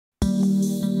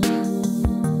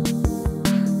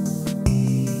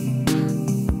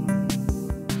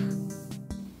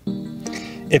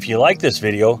If you like this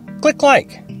video, click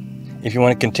like. If you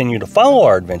want to continue to follow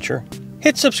our adventure,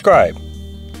 hit subscribe.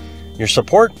 Your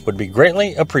support would be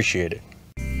greatly appreciated.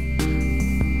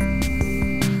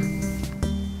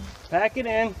 Pack it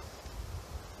in,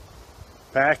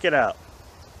 pack it out.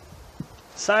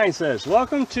 Sign says,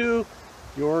 welcome to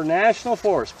your national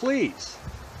forest. Please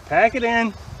pack it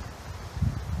in,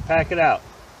 pack it out.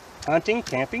 Hunting,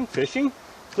 camping, fishing.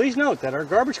 Please note that our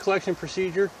garbage collection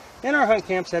procedure and our hunt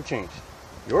camps have changed.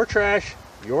 Your trash,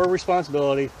 your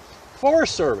responsibility.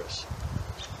 Forest Service,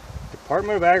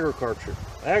 Department of Agriculture.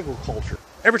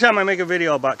 Every time I make a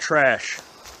video about trash,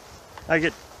 I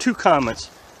get 2 comments,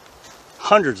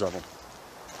 hundreds of them.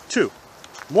 2.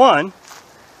 1,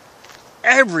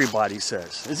 everybody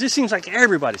says, it just seems like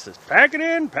everybody says, pack it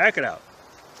in, pack it out.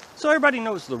 So everybody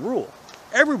knows the rule.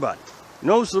 Everybody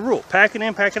knows the rule. Pack it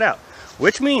in, pack it out.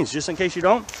 Which means, just in case you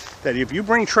don't, that if you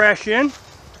bring trash in,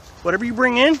 whatever you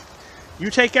bring in, you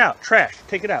take out. Trash,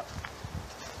 take it out.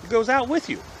 It goes out with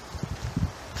you.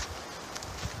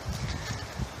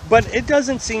 But it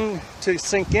doesn't seem to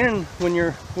sink in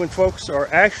when folks are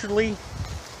actually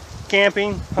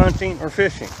camping, hunting, or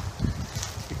fishing.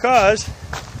 Because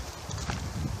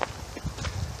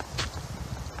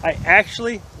I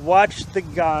actually watched the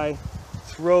guy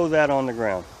throw that on the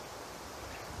ground.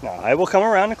 Now, I will come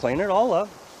around and clean it all up,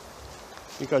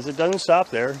 because it doesn't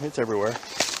stop there. It's everywhere.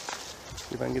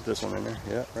 See if I can get this one in there.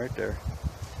 Yeah, right there.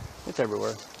 It's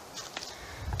everywhere.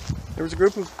 There was a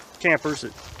group of campers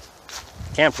that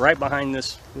camped right behind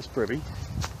this privy.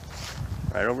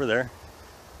 Right over there.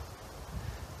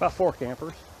 About 4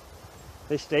 campers.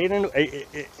 They stayed in,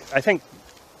 I think,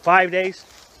 5 days.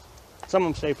 Some of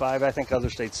them stayed 5. I think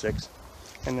others stayed 6.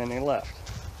 And then they left.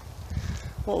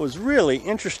 What was really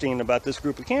interesting about this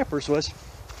group of campers was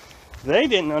they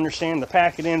didn't understand the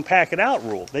pack it in, pack it out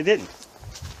rule. They didn't.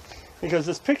 Because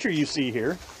this picture you see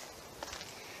here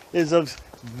is of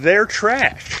their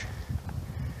trash.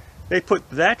 They put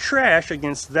that trash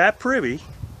against that privy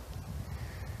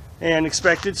and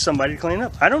expected somebody to clean it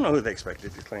up. I don't know who they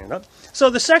expected to clean it up. So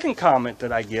the second comment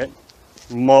that I get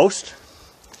most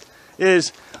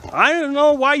is, I don't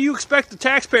know why you expect the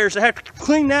taxpayers to have to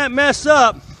clean that mess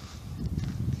up.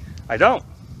 I don't.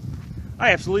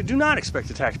 I absolutely do not expect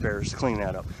the taxpayers to clean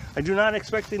that up. I do not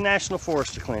expect the National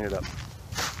Forest to clean it up.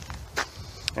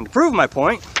 And to prove my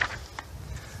point,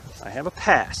 I have a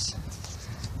pass.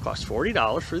 It costs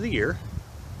 $40 for the year,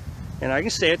 and I can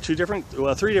stay at 3 different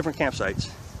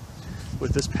campsites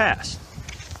with this pass.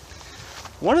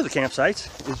 One of the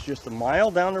campsites is just a mile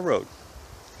down the road.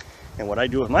 And what I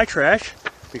do with my trash,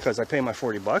 because I pay my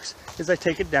 $40, is I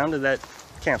take it down to that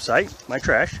campsite, my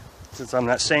trash. Since I'm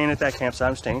not staying at that campsite,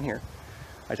 I'm staying here.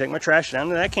 I take my trash down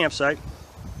to that campsite,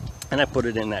 and I put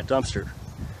it in that dumpster.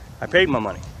 I paid my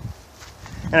money.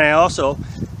 And I also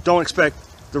don't expect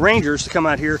the rangers to come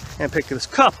out here and pick this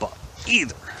cup up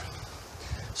either.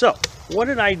 So, what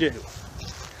did I do?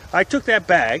 I took that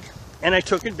bag and I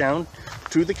took it down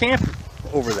to the camp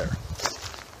over there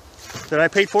that I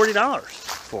paid $40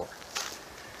 for.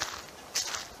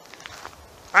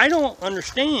 I don't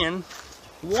understand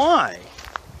why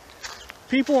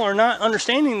people are not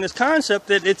understanding this concept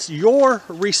that it's your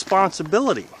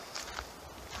responsibility.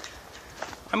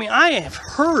 I mean, I have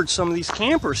heard some of these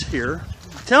campers here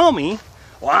tell me,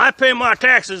 well, I pay my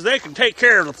taxes, they can take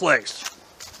care of the place.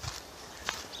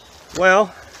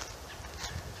 Well,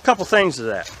 a couple things to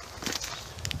that.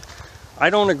 I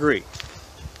don't agree.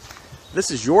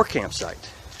 This is your campsite.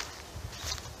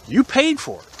 You paid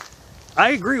for it. I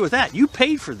agree with that. You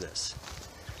paid for this.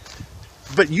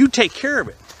 But you take care of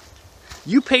it.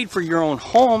 You paid for your own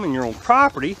home and your own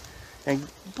property, and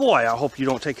boy, I hope you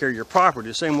don't take care of your property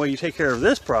the same way you take care of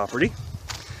this property.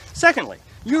 Secondly,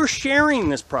 you're sharing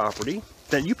this property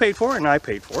that you paid for and I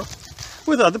paid for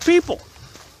with other people.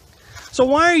 So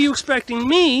why are you expecting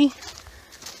me,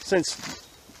 since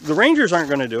the rangers aren't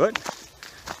going to do it,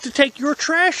 to take your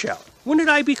trash out? When did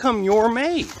I become your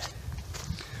maid?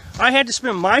 I had to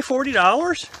spend my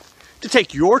 $40 to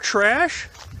take your trash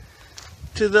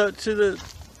to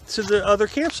the other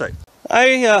campsite.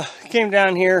 I came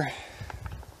down here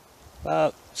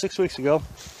about 6 weeks ago.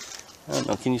 I don't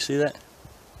know, can you see that?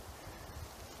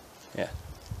 Yeah.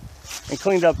 And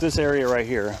cleaned up this area right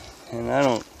here. And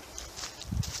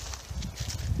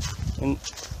and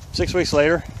 6 weeks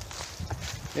later,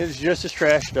 it's just as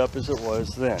trashed up as it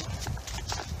was then.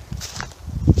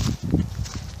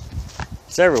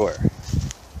 It's everywhere.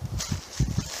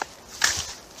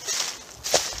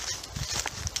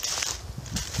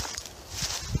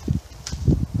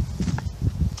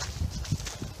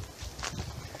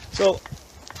 So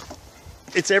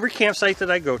it's every campsite that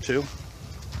I go to.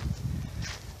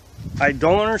 I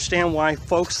don't understand why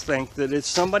folks think that it's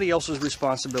somebody else's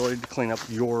responsibility to clean up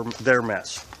their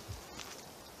mess.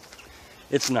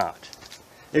 It's not.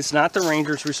 It's not the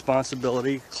ranger's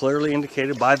responsibility, clearly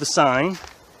indicated by the sign.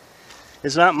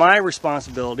 It's not my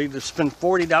responsibility to spend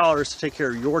 $40 to take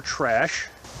care of your trash.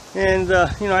 And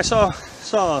you know, I saw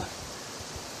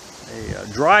a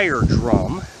dryer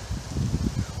drum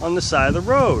on the side of the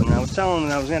road, and I was telling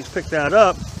him I was going to have to pick that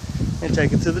up and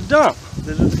take it to the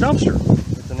dumpster.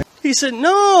 He said,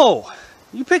 "No,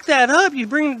 you pick that up, you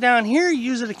bring it down here, you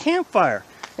use it at a campfire,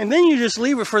 and then you just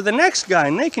leave it for the next guy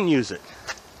and they can use it."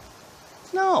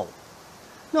 No,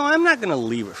 I'm not going to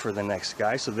leave it for the next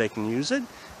guy so they can use it,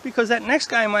 because that next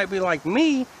guy might be like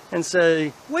me and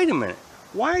say, "Wait a minute,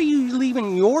 why are you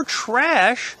leaving your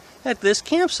trash at this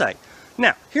campsite?"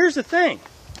 Now, here's the thing.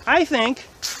 I think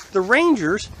the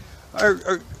rangers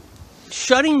are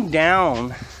shutting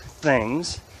down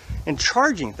things and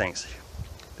charging things.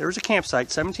 There was a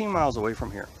campsite 17 miles away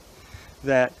from here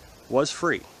that was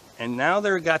free, and now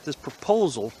they've got this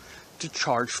proposal to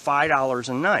charge $5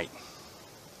 a night.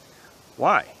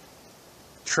 Why?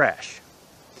 Trash.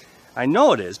 I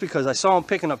know it is, because I saw them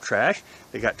picking up trash.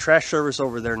 They got trash service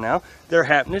over there now. They're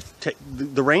happening to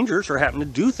the rangers are happening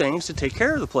to do things to take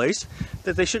care of the place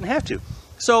that they shouldn't have to.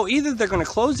 So either they're going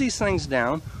to close these things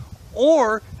down,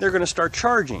 or they're going to start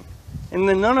charging, and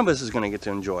then none of us is going to get to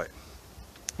enjoy it.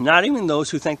 Not even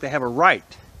those who think they have a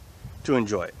right to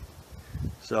enjoy it.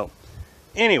 So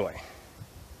anyway,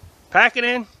 pack it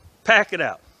in, pack it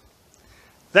out.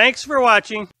 Thanks for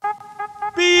watching.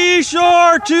 Be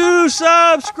sure to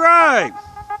subscribe.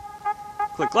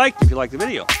 Click like if you like the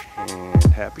video, and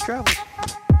happy travels.